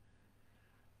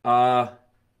 My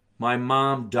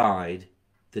mom died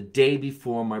the day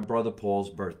before my brother Paul's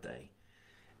birthday.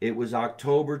 It was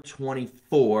October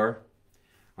 24.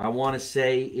 I want to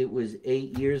say it was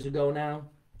 8 years ago now,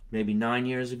 maybe 9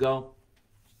 years ago.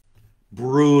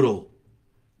 Brutal.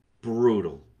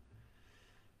 Brutal.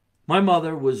 My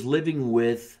mother was living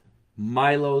with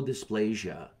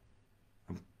myelodysplasia.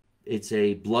 It's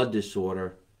a blood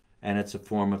disorder, and it's a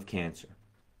form of cancer.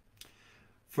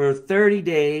 For 30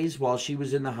 days while she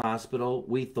was in the hospital,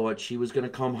 we thought she was going to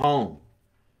come home.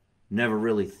 Never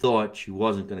really thought she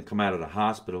wasn't going to come out of the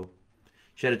hospital.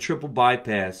 She had a triple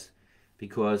bypass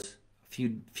because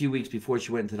a few weeks before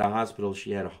she went into the hospital,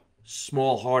 she had a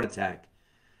small heart attack.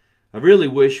 I really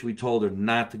wish we told her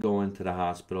not to go into the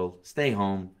hospital. Stay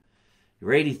home.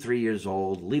 You're 83 years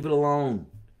old. Leave it alone.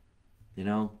 You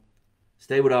know,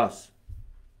 stay with us.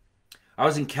 I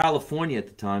was in California at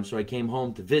the time, so I came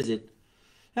home to visit.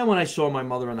 And when I saw my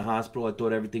mother in the hospital, I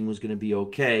thought everything was going to be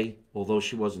okay, although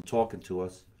she wasn't talking to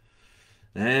us.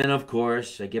 Then, of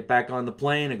course, I get back on the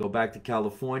plane, I go back to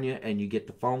California, and you get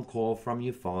the phone call from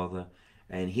your father,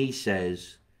 and he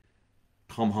says,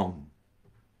 come home.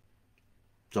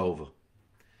 It's over.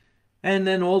 And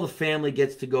then all the family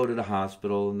gets to go to the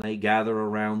hospital, and they gather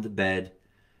around the bed,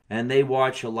 and they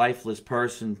watch a lifeless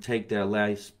person take their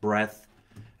last breath,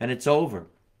 and it's over.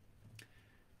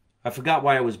 I forgot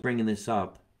why I was bringing this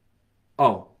up.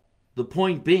 Oh, the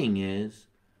point being is,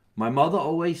 my mother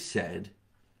always said,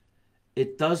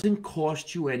 it doesn't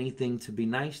cost you anything to be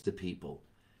nice to people.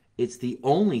 It's the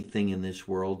only thing in this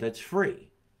world that's free.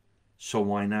 So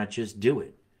why not just do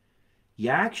it? You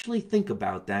actually think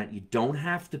about that. You don't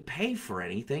have to pay for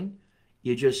anything.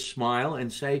 You just smile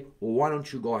and say, well, why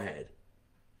don't you go ahead?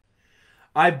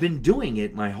 I've been doing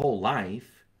it my whole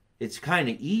life. It's kind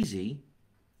of easy.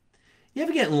 You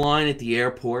ever get in line at the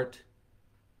airport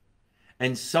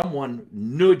and someone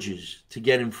nudges to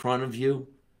get in front of you,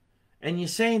 and you're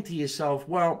saying to yourself,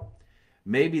 well,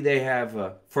 maybe they have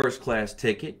a first-class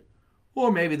ticket,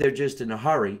 or maybe they're just in a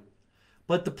hurry,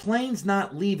 but the plane's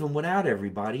not leaving without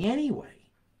everybody anyway.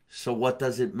 So what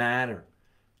does it matter?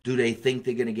 Do they think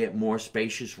they're going to get more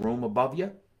spacious room above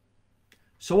you?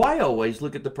 So I always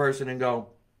look at the person and go,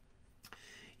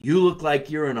 you look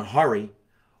like you're in a hurry.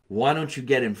 Why don't you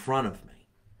get in front of me?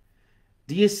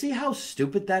 Do you see how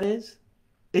stupid that is?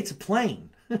 It's a plane.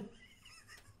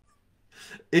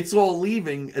 It's all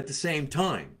leaving at the same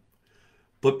time.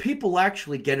 But people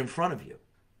actually get in front of you.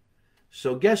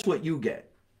 So guess what you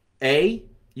get? A,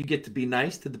 you get to be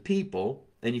nice to the people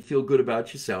and you feel good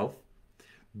about yourself.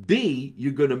 B,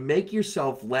 you're going to make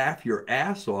yourself laugh your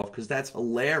ass off because that's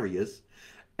hilarious.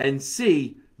 And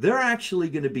C, they're actually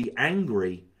going to be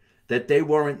angry that they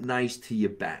weren't nice to you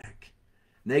back.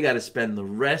 And they got to spend the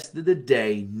rest of the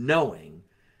day knowing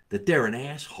that they're an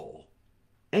asshole.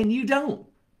 And you don't.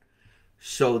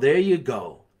 So there you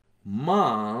go.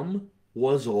 Mom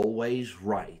was always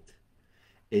right.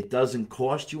 It doesn't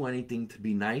cost you anything to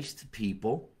be nice to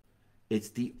people. It's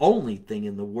the only thing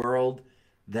in the world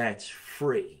that's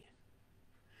free.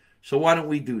 So why don't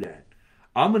we do that?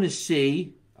 I'm going to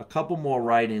see a couple more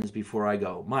write-ins before I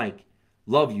go. Mike,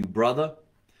 love you, brother.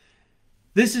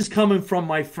 This is coming from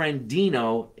my friend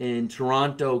Dino in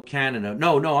Toronto, Canada.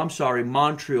 No, I'm sorry,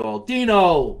 Montreal.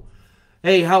 Dino!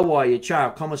 Hey, how are you?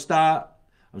 Ciao, como sta?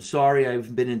 I'm sorry I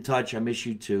haven't been in touch. I miss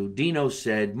you too. Dino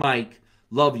said, Mike,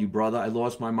 love you, brother. I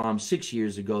lost my mom 6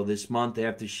 years ago this month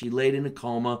after she laid in a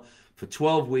coma for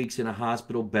 12 weeks in a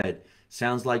hospital bed.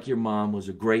 Sounds like your mom was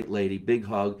a great lady. Big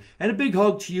hug. And a big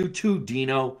hug to you too,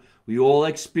 Dino. We all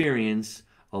experience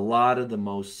a lot of the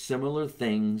most similar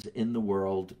things in the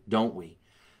world, don't we?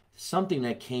 Something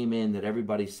that came in that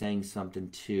everybody's saying something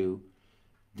to.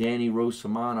 Danny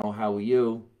Rosamano, how are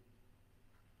you?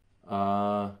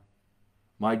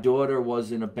 My daughter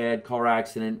was in a bad car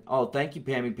accident. Oh, thank you,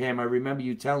 Pammy Pam. I remember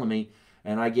you telling me,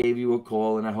 and I gave you a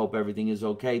call, and I hope everything is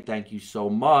okay. Thank you so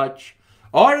much.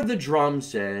 Art of the Drum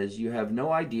says, you have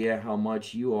no idea how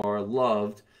much you are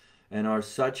loved and are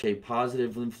such a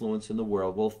positive influence in the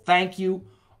world. Well, thank you,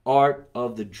 Art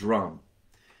of the Drum.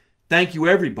 Thank you,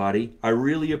 everybody. I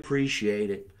really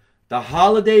appreciate it. The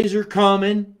holidays are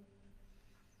coming.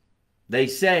 They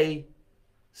say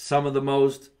some of the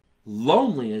most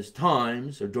loneliest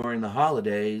times are during the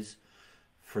holidays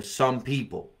for some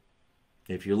people.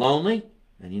 If you're lonely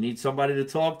and you need somebody to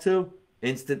talk to,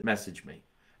 instant message me,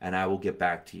 and I will get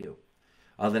back to you.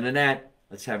 Other than that,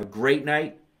 let's have a great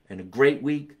night and a great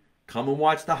week. Come and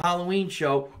watch the Halloween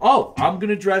show. Oh, I'm going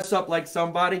to dress up like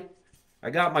somebody. I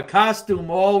got my costume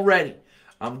all ready.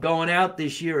 I'm going out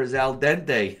this year as Al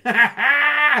Dente.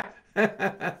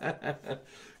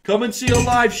 Come and see a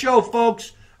live show,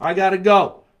 folks. I got to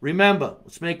go. Remember,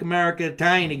 let's make America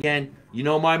Italian again. You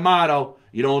know my motto.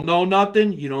 You don't know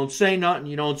nothing, you don't say nothing,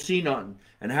 you don't see nothing.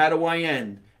 And how do I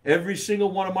end every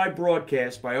single one of my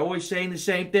broadcasts? By always saying the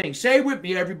same thing. Say it with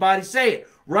me, everybody. Say it.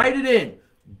 Write it in.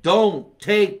 Don't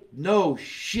take no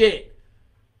shit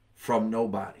from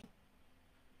nobody.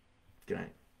 Good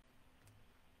night.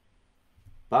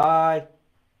 Bye.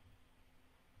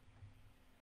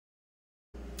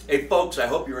 Hey folks, I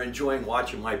hope you're enjoying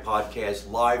watching my podcast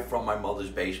live from my mother's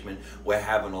basement. We're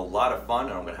having a lot of fun,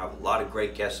 and I'm going to have a lot of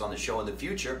great guests on the show in the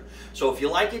future. So if you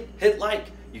like it, hit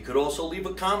like. You could also leave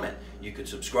a comment. You could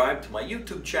subscribe to my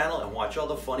YouTube channel and watch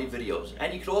other funny videos.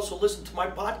 And you could also listen to my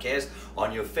podcast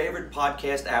on your favorite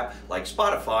podcast app like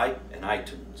Spotify and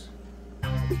iTunes.